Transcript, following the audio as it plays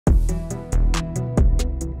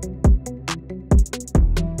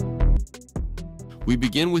We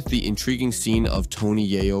begin with the intriguing scene of Tony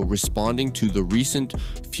Yayo responding to the recent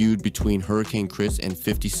feud between Hurricane Chris and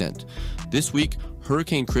 50 Cent. This week,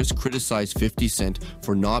 Hurricane Chris criticized 50 Cent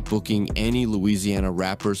for not booking any Louisiana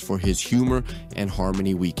rappers for his Humor and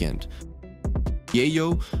Harmony weekend.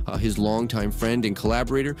 Yayo, his longtime friend and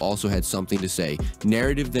collaborator, also had something to say.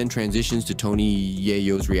 Narrative then transitions to Tony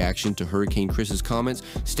Yayo's reaction to Hurricane Chris's comments,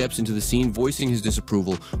 steps into the scene voicing his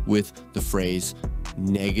disapproval with the phrase,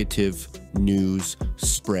 "Negative news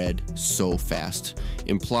spread so fast,"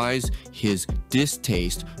 implies his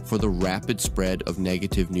distaste for the rapid spread of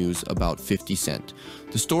negative news about 50 Cent.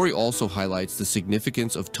 The story also highlights the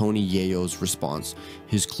significance of Tony Yayo's response,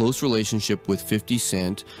 his close relationship with 50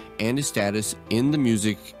 Cent, and his status in the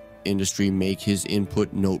music industry make his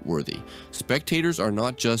input noteworthy. Spectators are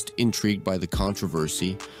not just intrigued by the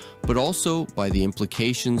controversy, but also by the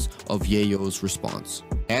implications of Yayo's response.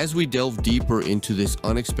 As we delve deeper into this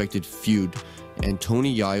unexpected feud and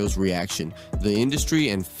Tony Yayo's reaction, the industry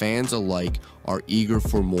and fans alike are eager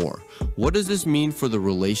for more. What does this mean for the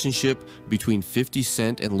relationship between 50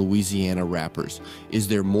 Cent and Louisiana rappers? Is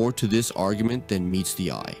there more to this argument than meets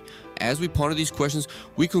the eye? As we ponder these questions,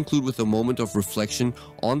 we conclude with a moment of reflection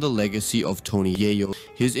on the legacy of Tony Yayo.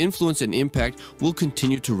 His influence and impact will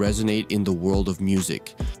continue to resonate in the world of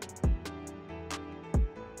music.